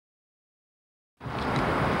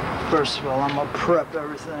First of all, I'm gonna prep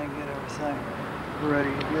everything, get everything ready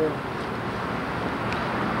to go.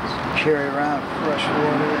 So carry around fresh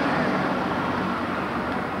water.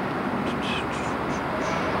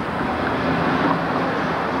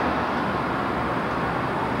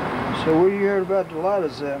 So where you heard about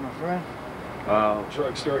Delilah's at, my friend?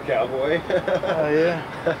 Drugstore cowboy. Oh yeah?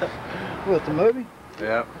 What, the movie?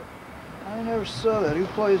 Yep. I never saw that. Who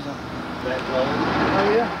plays him? That low. Oh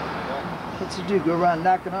yeah? What's he do? Go around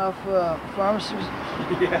knocking off pharmacies?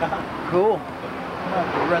 Yeah. Cool. I'm gonna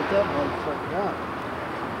have to rent that motherfucker out.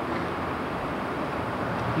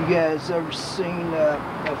 You guys ever seen a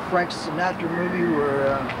Frank Sinatra movie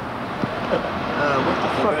where what the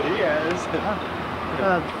fuck? But he has.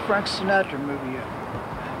 Frank Sinatra movie.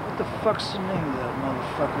 What the fuck's the name of that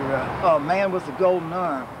motherfucker? Oh, Man with the Golden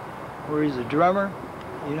Arm, where he's a drummer,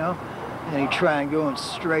 you know, and he try and going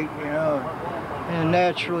straight, you know, and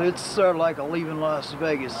naturally it's sort of like a Leaving Las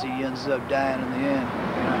Vegas. He ends up dying in the end.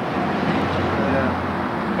 You know?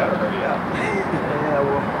 Gotta hurry up. Yeah,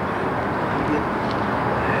 well,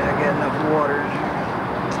 I got enough water.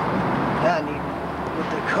 Now I need what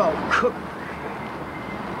they call cook.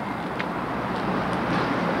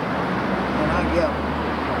 And I got one.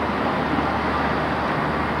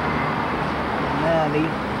 Now I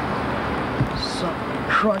need something to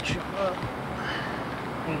crunch them up.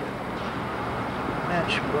 Need a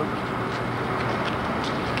matchbook.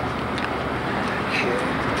 Okay.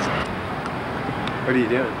 What are you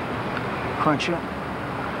doing? Crunch up.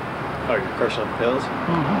 Oh, you're crushing up pills? Mm-hmm.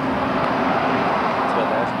 I was about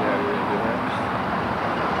to ask you how you were gonna do that.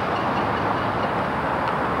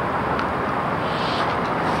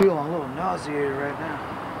 Feeling a little nauseated right now.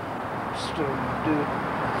 Still gonna do it.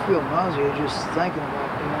 I feel nauseated just thinking about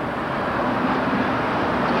doing it.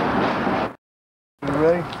 You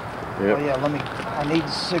ready? Yep. Oh yeah, I need the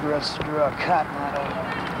cigarettes to draw cotton out of it.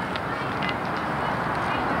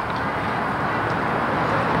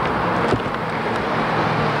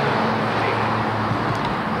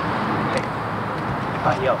 If I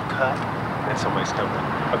yell cut, And somebody's coming.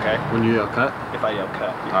 Okay. When you yell cut? If I yell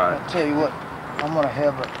cut. Yeah. I'll tell you what, I'm gonna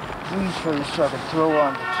have a fuse for this so I can throw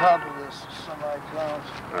on the top of this if somebody comes.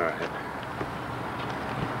 All right.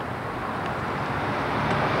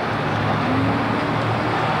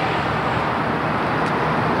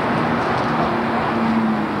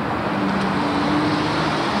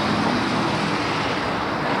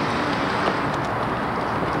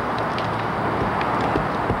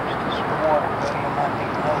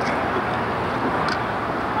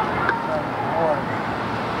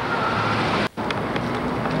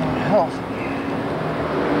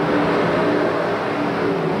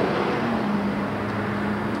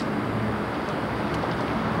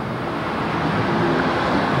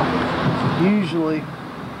 Usually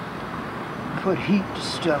put heat to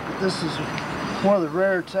stuff, but this is one of the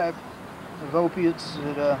rare type of opiates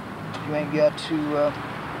that you ain't got to, you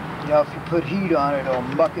know, if you put heat on it, it'll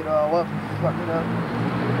muck it all up and fuck it up.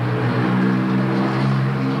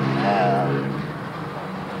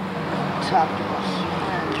 Top to the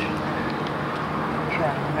syringe,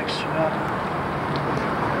 kind of mix it up.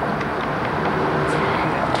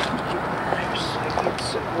 It's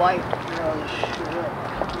some light to draw this shit up.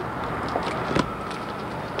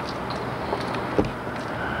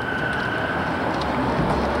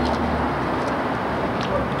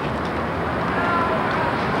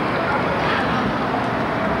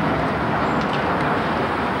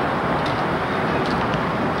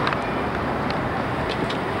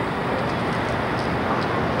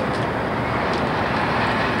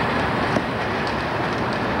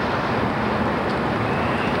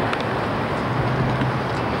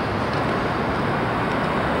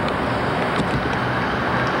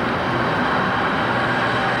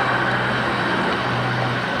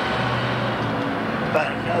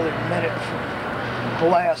 About another minute for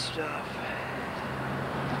blast off.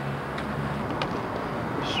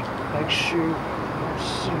 Just make sure you don't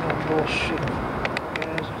see no bullshit,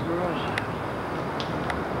 guys and girls.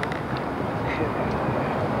 Okay.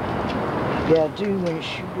 You gotta do when you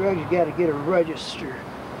shoot drugs, you gotta get a register.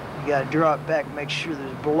 You gotta draw it back, make sure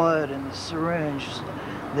there's blood in the syringe.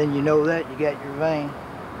 Then you know that you got your vein.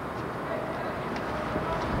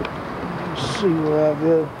 Let's see where I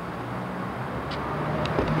go.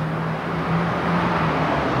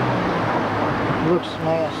 Looks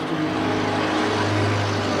nasty.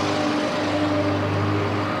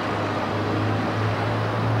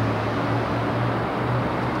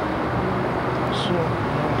 So,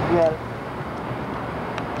 we got it.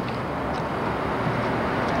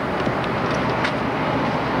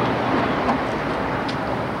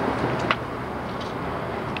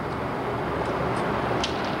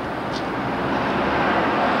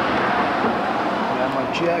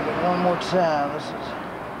 jack it one more time. This is,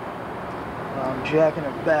 I'm jacking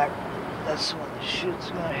it back. That's when the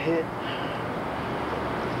shit's gonna hit.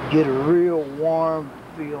 Get a real warm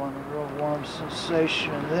feeling, a real warm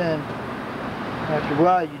sensation, and then after a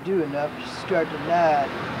while you do enough, you start to nod.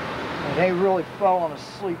 It ain't really falling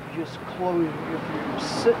asleep, you just close, if you're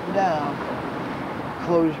sitting down,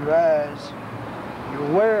 close your eyes. You're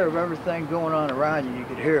aware of everything going on around you. You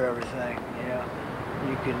can hear everything, you know.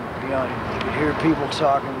 You can hear people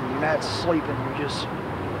talking. You're not sleeping. You're just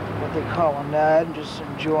what they call a nod, and just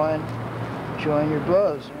enjoying your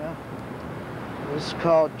buzz, you know. This is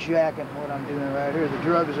called jacking. What I'm doing right here. The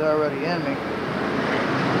drug is already in me.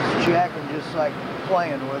 It's jacking, just like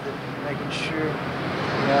playing with it, making sure.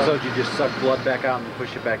 You know, so you just suck blood back out and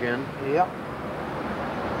push it back in? Yep.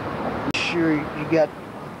 Sure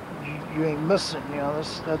you ain't missing, you know.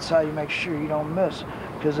 That's how you make sure you don't miss.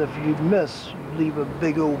 Because if you miss, you leave a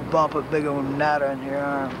big old bump, a big old nada in your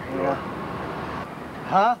arm, you know.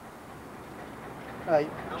 Huh? How long do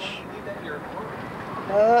you leave that in your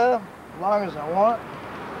arm? As long as I want.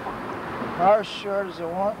 Or as short as I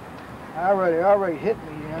want. Already hit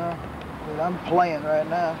me, you know. But I'm playing right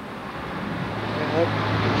now.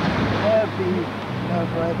 That'd be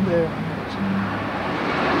enough right there.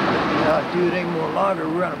 Do it any more longer,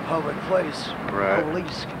 we're in a public place. Right.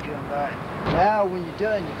 Police can come by. Now when you're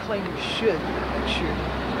done, you clean your shit. Make sure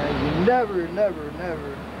you never,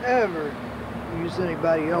 ever use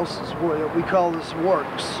anybody else's work. We call this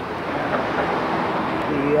works.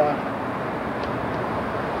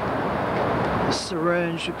 The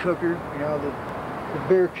syringe, the cooker, you know, the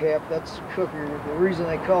beer cap, that's the cooker. The reason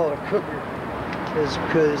they call it a cooker is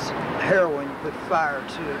because heroin, you put fire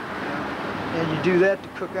to it, you know? And you do that to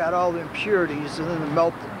cook out all the impurities and then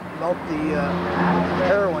melt the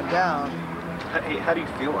heroin down. Hey, how do you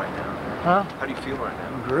feel right now? Huh? How do you feel right now?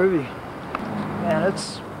 Groovy. Man,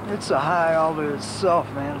 it's a high all to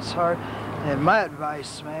itself, man. It's hard. And my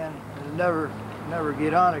advice, man, is never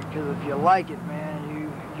get on it, because if you like it,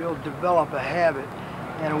 man, you'll develop a habit.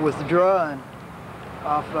 And withdrawing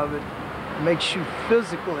off of it makes you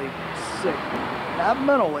physically sick. Not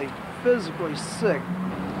mentally, physically sick.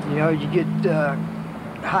 You know, you get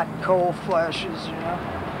hot and cold flashes, you know,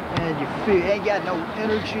 and you feel you ain't got no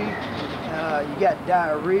energy, you got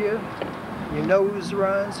diarrhea, your nose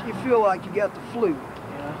runs, you feel like you got the flu, you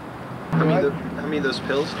know. How many of those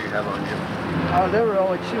pills do you have on you? Oh, there were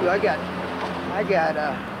only 2. I got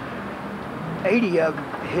 80 of them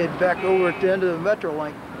hid back over at the end of the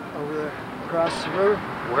Metrolink over there across the river.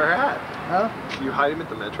 Where at? Huh? You hide them at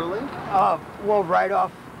the Metrolink? Well, right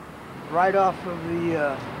off of the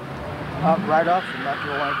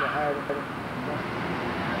Metrolink, I hide them.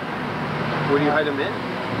 Where do you hide them in?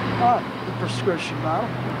 The prescription bottle.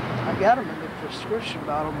 I got them in the prescription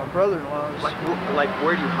bottle. My brother-in-law's. Like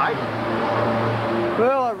where do you hide them?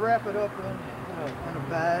 Well, I wrap it up in a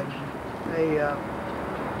bag,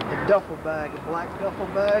 a duffel bag, a black duffel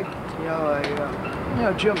bag, you know,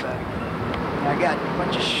 a gym bag. And I got a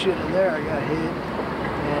bunch of shit in there. I got hid,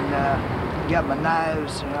 and got my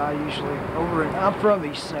knives. You know, I usually I'm from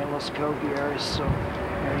East St. Louis, Skokie area, so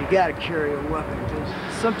you got to carry a weapon. Cause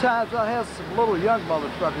sometimes I have some little young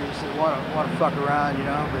motherfuckers that want to fuck around, you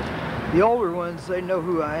know, but the older ones, they know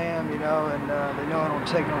who I am, you know, and they know I don't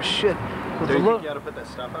take no shit. But do you think you gotta put that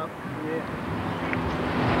stuff up? Yeah.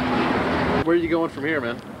 Where are you going from here,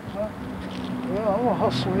 man? Well, I'm gonna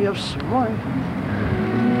hustle me up some money.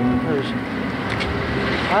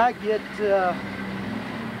 I get,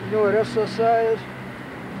 you know what SSI is?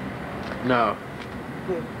 No.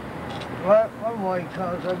 Well, my money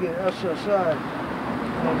comes, I get SSI.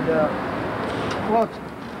 And, well,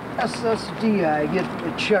 it's SSDI, I get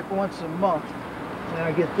a check once a month. And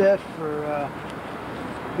I get that for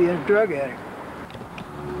being a drug addict.